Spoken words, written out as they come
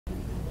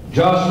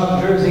Josh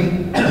from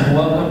Jersey,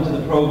 welcome to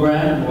the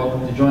program.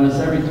 Welcome to join us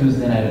every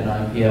Tuesday night at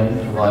 9 p.m.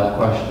 for live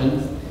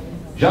questions.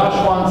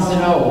 Josh wants to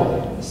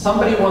know,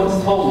 somebody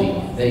once told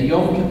me that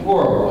Yom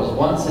Kippur was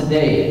once a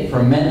day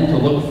for men to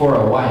look for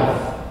a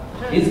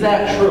wife. Is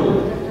that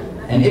true?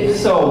 And if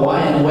so,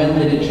 why and when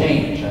did it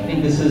change? I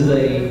think this is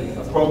an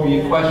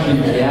appropriate question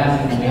to be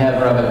asking. We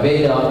have Rabbi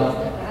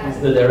Beda, who's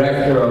the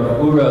director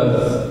of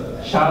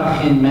Oorah's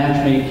Shidduchim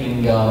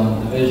matchmaking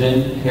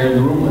division, here in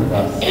the room with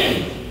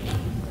us.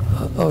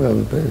 Oh, Rabbi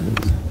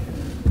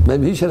Mintz.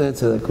 Maybe he should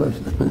answer that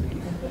question.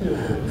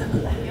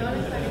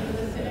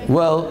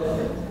 Well,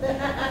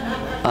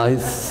 I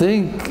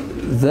think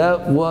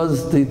that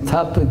was the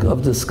topic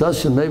of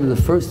discussion maybe the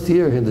first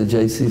year in the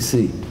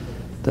JCC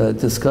that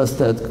discussed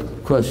that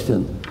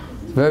question.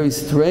 Very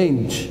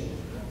strange.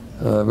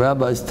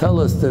 Rabbis tell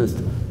us there's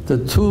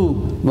the two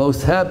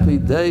most happy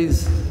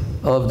days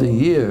of the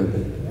year.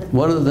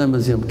 One of them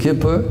is Yom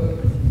Kippur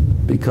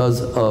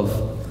because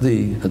of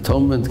the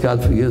atonement,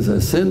 God forgives our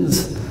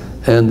sins,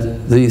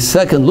 and the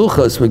second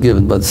luchas were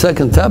given, but the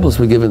second tablets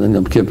were given in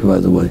Yom Kippur, by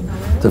the way.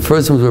 The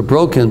first ones were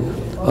broken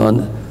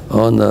on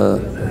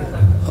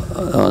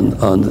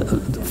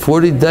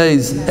 40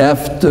 days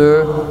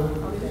after,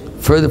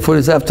 40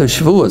 days after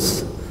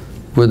Shavuos,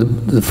 where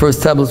the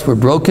first tablets were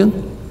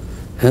broken,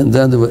 and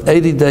then there were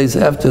 80 days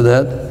after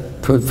that.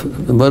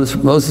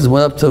 Moses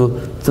went up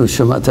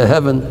to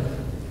heaven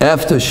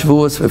after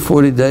Shavuos for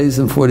 40 days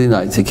and 40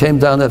 nights. He came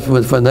down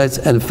afterwards for nights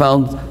and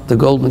found the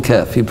golden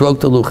calf. He broke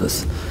the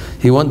luchas.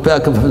 He went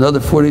back up for another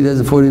 40 days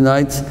and 40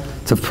 nights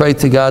to pray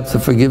to God to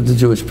forgive the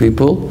Jewish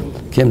people.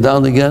 Came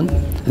down again,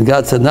 and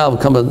God said, now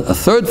come a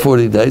third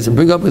 40 days and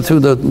bring up through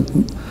the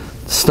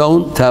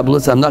stone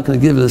tablets. I'm not going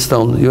to give you the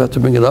stone. You have to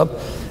bring it up.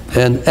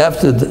 And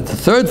after the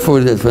third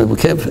 40 days, when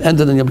it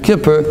ended in Yom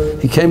Kippur,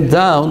 he came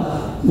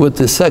down with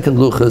the second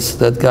luchas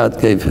that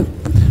God gave him.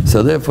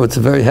 So therefore, it's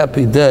a very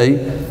happy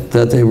day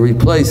that they were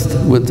replaced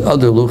with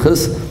other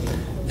luchas.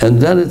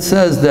 And then it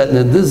says that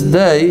in this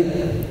day,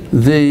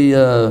 the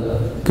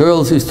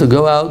girls used to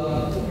go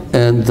out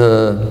and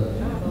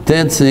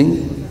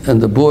dancing,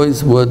 and the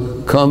boys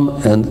would come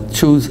and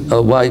choose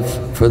a wife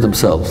for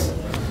themselves.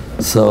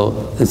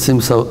 So it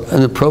seems so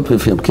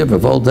inappropriate for Yom Kippur,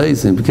 of all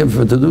days in Yom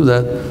Kippur, to do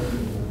that.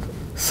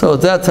 So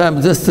at that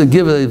time, just to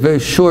give it a very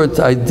short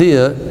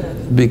idea,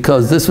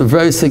 because this was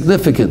very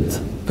significant,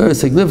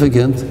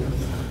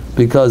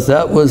 because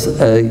that was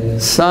a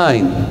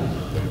sign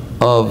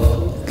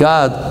of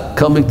God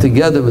coming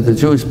together with the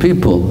Jewish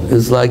people.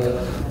 It's like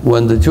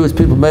when the Jewish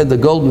people made the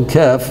golden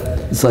calf,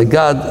 it's like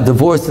God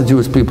divorced the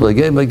Jewish people. He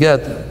gave them a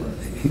get.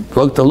 He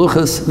broke the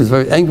luchas, he was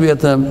very angry at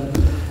them,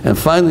 and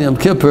finally on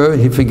Kippur,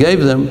 he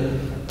forgave them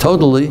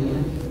totally,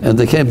 and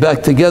they came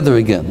back together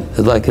again.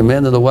 It's like a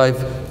man and a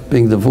wife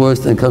being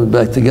divorced and coming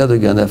back together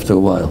again after a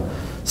while.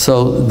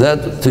 So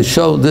that, to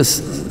show the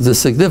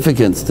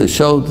significance, to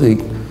show the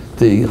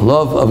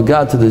love of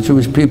God to the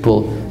Jewish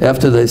people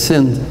after they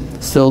sinned,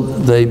 still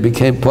they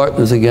became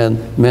partners again,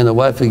 man and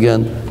wife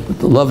again,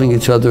 loving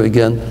each other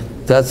again.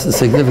 That's the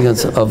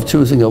significance of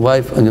choosing a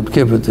wife on Yom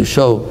Kippur, to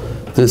show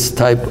this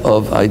type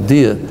of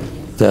idea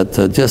that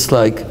just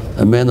like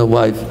a man and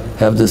wife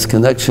have this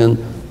connection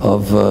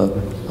of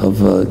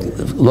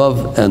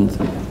love and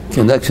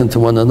connection to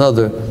one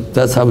another,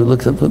 that's how we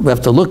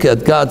have to look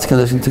at God's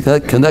connection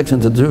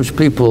to the Jewish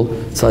people.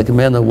 It's like a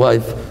man and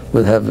wife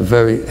would have a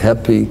very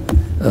happy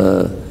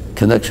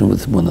connection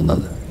with one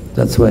another.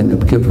 That's why in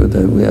Yom Kippur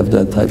we have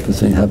that type of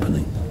thing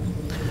happening.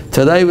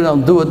 Today we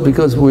don't do it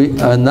because we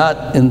are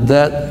not in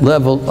that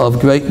level of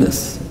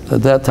greatness.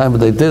 At that time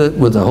they did it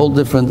with a whole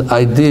different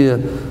idea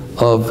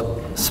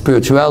of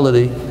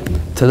spirituality.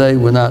 Today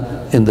we're not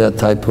in that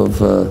type of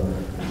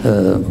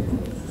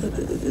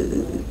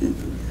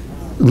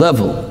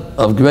level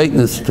of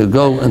greatness to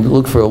go and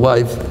look for a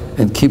wife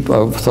and keep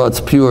our thoughts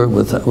pure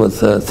with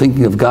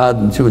thinking of God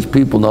and Jewish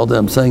people and all that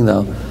I'm saying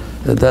now.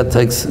 That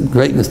takes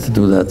greatness to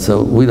do that.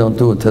 So we don't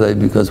do it today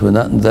because we're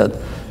not in that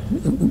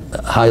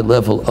high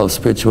level of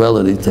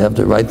spirituality to have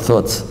the right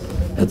thoughts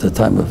at the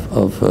time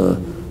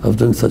of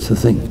doing such a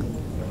thing.